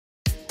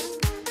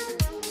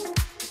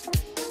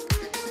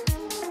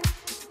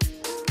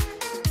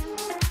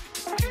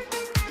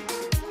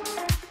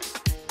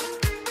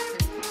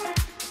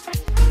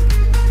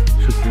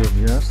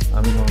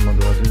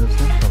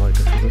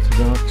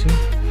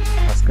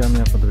আমি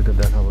আপনাদেরকে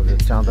দেখাবো যে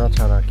চাঁদা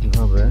ছাড়া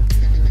কিভাবে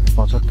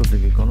 75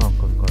 ডিগ্রি কোণ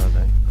অঙ্কন করা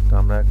যায়। তো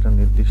আমরা একটা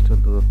নির্দিষ্ট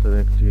দূরত্বের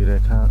একটি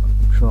রেখা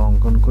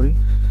অঙ্কন করি,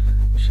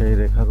 সেই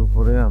রেখার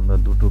উপরে আমরা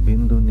দুটো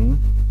বিন্দু নিই,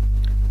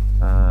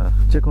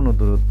 যে কোনো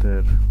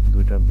দূরত্বের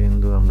দুইটা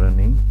বিন্দু আমরা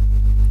নিই।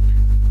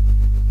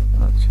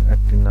 আচ্ছা,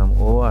 একটির নাম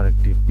ও আর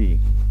একটি পি।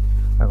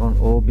 এখন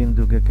ও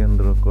বিন্দুকে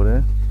কেন্দ্র করে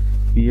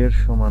পি এর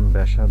সমান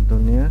ব্যাসার্ধ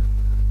নিয়ে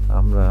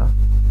আমরা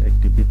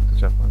একটি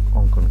বৃত্তচাপ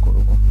অঙ্কন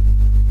করব।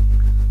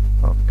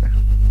 ওকে,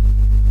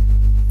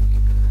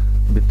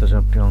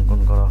 বৃত্তচাপটি অঙ্কন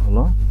করা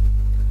হলো।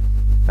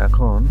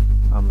 এখন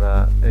আমরা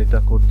এটা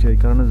করছি এই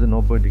কারণে যে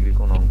 90 ডিগ্রি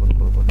কোণ অঙ্কন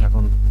করব।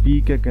 এখন পি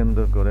কে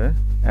কেন্দ্র করে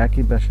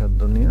একই ব্যাসার্ধ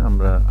নিয়ে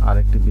আমরা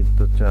আরেকটি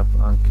বৃত্তচাপ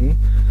আঁকি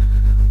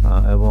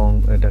এবং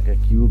এটাকে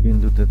কিউ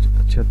বিন্দুতে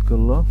ছেদ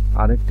করলো।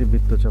 আরেকটি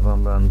বৃত্তচাপ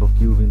আমরা আনবো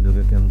কিউ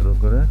বিন্দুকে কেন্দ্র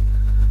করে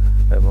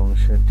এবং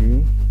সেটি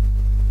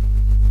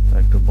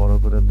একটু বড়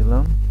করে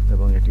দিলাম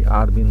এবং এটি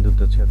আর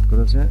বিন্দুতে ছেদ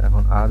করেছে।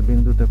 এখন আর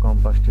বিন্দুতে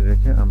কম্পাসটি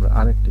রেখে আমরা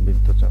আরেকটি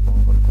বৃত্তচাপ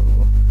অঙ্কন করব।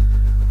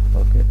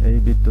 ওকে, এই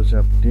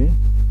বৃত্তচাপটি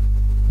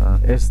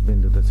এস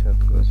বিন্দুতে ছেদ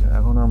করেছে।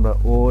 এখন আমরা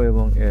ও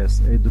এবং এস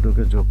এই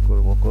দুটোকে যোগ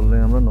করলে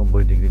আমরা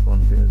 90 ডিগ্রি কোণ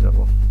পেয়ে যাব।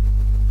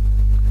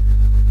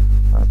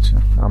 আচ্ছা,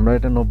 আমরা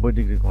এটা 90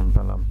 ডিগ্রি কোণ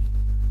পেলাম।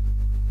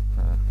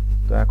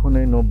 তো এখন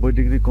এই 90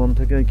 ডিগ্রি কোণ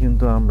থেকে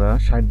কিন্তু আমরা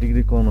 60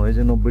 ডিগ্রি কোণ, ওই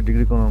যে 90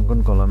 ডিগ্রি কোণ অঙ্কন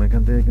করলাম,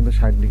 এখান থেকে কিন্তু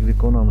 60 ডিগ্রি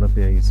কোণ আমরা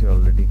পেয়ে গেছি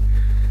অলরেডি।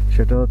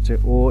 সেটা হচ্ছে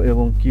ও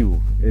এবং কিউ,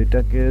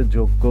 এটাকে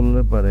যোগ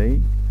করলে পরেই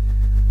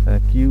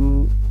কিউ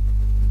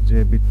যে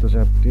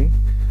বৃত্তচাপটি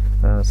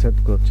সেট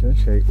করছে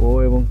সেই ও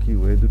এবং কিউ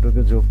এই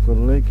দুটোকে যোগ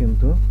করলেই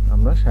কিন্তু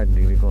আমরা 60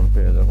 ডিগ্রি কোণ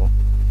পেয়ে যাব।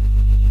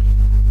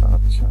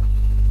 আচ্ছা,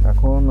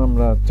 এখন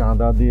আমরা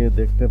চাঁদা দিয়ে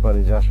দেখতে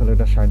পারি যে আসলে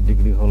এটা 60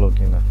 ডিগ্রি হলো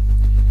কিনা।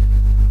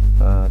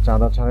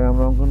 চাঁদা ছাড়াই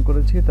আমরা অঙ্কন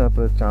করেছি,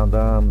 তারপরে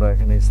চাঁদা আমরা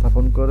এখানে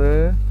স্থাপন করে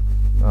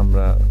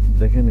আমরা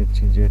দেখে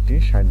নিচ্ছি যে এটি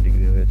 60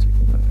 ডিগ্রি হয়েছে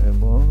কিনা।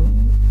 এবং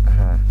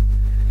হ্যাঁ,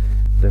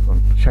 দেখুন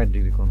 60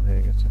 ডিগ্রি কোণ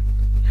হয়ে গেছে।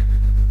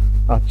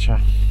 আচ্ছা,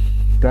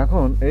 তো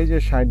এখন এই যে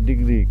 60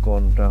 ডিগ্রি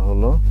কোণটা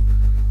হলো,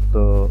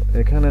 তো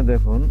এখানে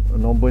দেখুন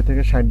 90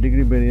 থেকে 60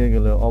 ডিগ্রি বেরিয়ে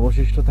গেলে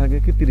অবশিষ্ট থাকে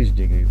কি 30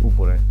 ডিগ্রি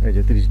উপরে, এই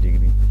যে 30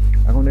 ডিগ্রি।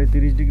 এখন এই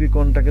 30 ডিগ্রি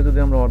কোণটাকে যদি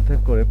আমরা অর্ধেক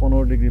করে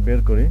 15 ডিগ্রি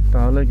বের করি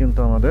তাহলে কিন্তু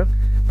আমাদের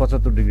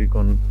 75 ডিগ্রি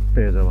কোণ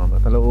পেয়ে যাবো আমরা।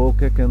 তাহলে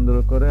ওকে কেন্দ্র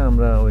করে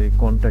আমরা ওই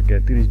কোণটাকে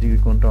 30 ডিগ্রি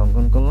কোণটা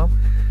অঙ্কন করলাম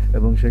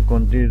এবং সেই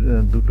কোণটির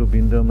দুটো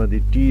বিন্দু আমরা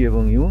দিই টি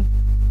এবং ইউ।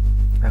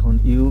 এখন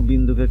ইউ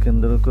বিন্দুকে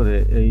কেন্দ্র করে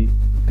এই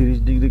 30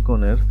 ডিগ্রি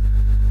কোণের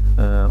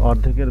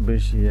অর্ধেকের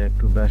বেশি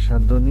একটু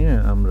ব্যাসার্ধ নিয়ে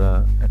আমরা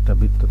একটা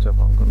বৃত্তচাপ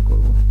অঙ্কন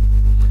করব।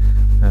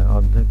 হ্যাঁ,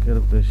 অর্ধেকের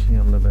বেশি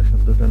আমরা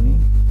ব্যাসার্ধটা নিই।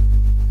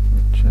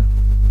 আচ্ছা,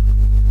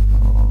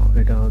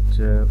 এটা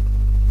হচ্ছে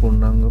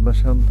পূর্ণাঙ্গ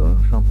ব্যাসার্ধ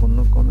সম্পূর্ণ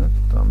কোণের,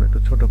 তো আমরা একটু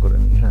ছোট করে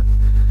নিই। হ্যাঁ,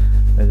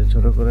 এই যে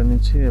ছোট করে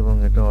নিচ্ছি এবং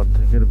এটা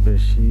অর্ধেকের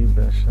বেশি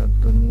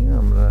ব্যাসার্ধ নিয়ে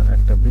আমরা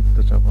একটা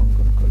বৃত্তচাপ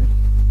অঙ্কন করি।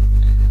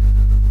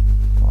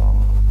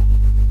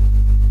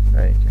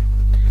 এই যে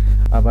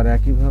আবার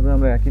একইভাবে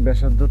আমরা একই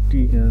ব্যাসার্ধ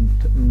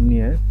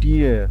নিয়ে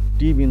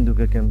টি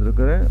বিন্দুকে কেন্দ্র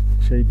করে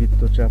সেই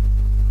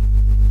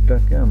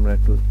বৃত্তচাপটাকে আমরা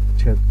একটু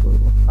ছেদ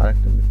করব,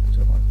 আরেকটা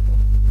বৃত্তচাপ আঁকবো।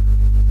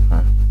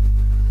 হ্যাঁ,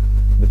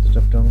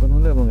 বৃত্তচাপটা অঙ্কন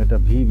হলো এবং এটা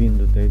ভি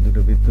বিন্দুতে, এই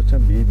দুটো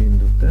বৃত্তচাপ ভি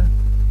বিন্দুতে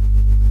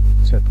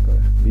ছেদ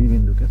করে, ভি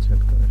বিন্দুকে ছেদ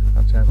করে।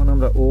 আচ্ছা, এখন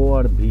আমরা ও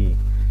আর ভি,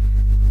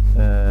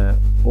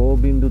 ও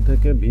বিন্দু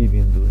থেকে ভি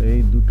বিন্দু, এই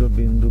দুটো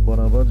বিন্দু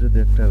বরাবর যদি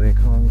একটা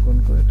রেখা অঙ্কন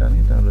করে টানি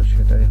তাহলে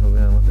সেটাই হবে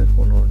আমাদের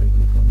 15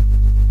 ডিগ্রি কোণ।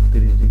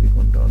 30 ডিগ্রি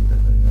কোণটা অর্ধেক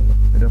হয়ে গেল,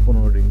 এটা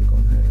 15 ডিগ্রি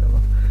কোণ হয়ে গেল।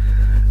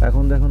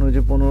 এখন দেখুন ওই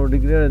যে 15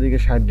 ডিগ্রি আর এদিকে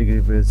 60 ডিগ্রি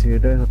পেয়েছি,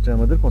 এটাই হচ্ছে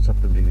আমাদের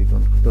 75 ডিগ্রি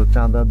কোণ। তো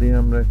চাঁদা দিয়ে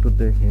আমরা একটু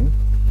দেখি,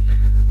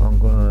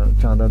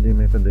 চাঁদা দিয়ে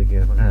মেপে দেখি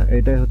এখন। হ্যাঁ,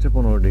 এটাই হচ্ছে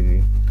 15 ডিগ্রি।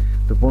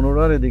 তো 15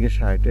 আর এদিকে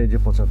 60, এই যে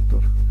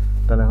 75।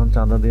 তাহলে এখন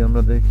চাঁদা দিয়ে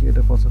আমরা দেখি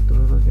এটা 75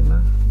 হলো কিনা।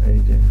 এই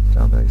যে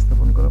চাঁদা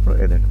স্থাপন করার পর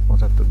এই দেখেন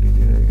 75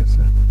 ডিগ্রি হয়ে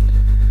গেছে।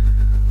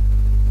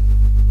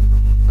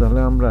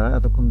 তাহলে আমরা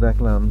এতক্ষণ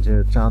দেখলাম যে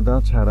চাঁদা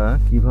ছাড়া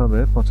কিভাবে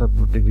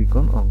 75 ডিগ্রি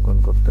কোণ অঙ্কন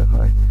করতে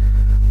হয়।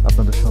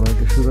 আপনাদের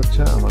সবাইকে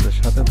শুভেচ্ছা, আমাদের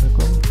সাথে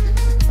থাকুন।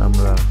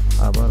 আমরা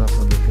আবার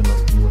আপনাদেরকে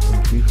নতুন নতুন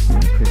টিপস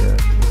নিয়ে ফিরে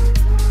আসবো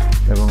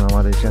এবং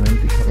আমার এই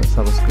চ্যানেলটি সবাই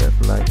সাবস্ক্রাইব,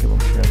 লাইক এবং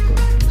শেয়ার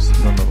করুন।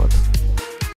 ধন্যবাদ।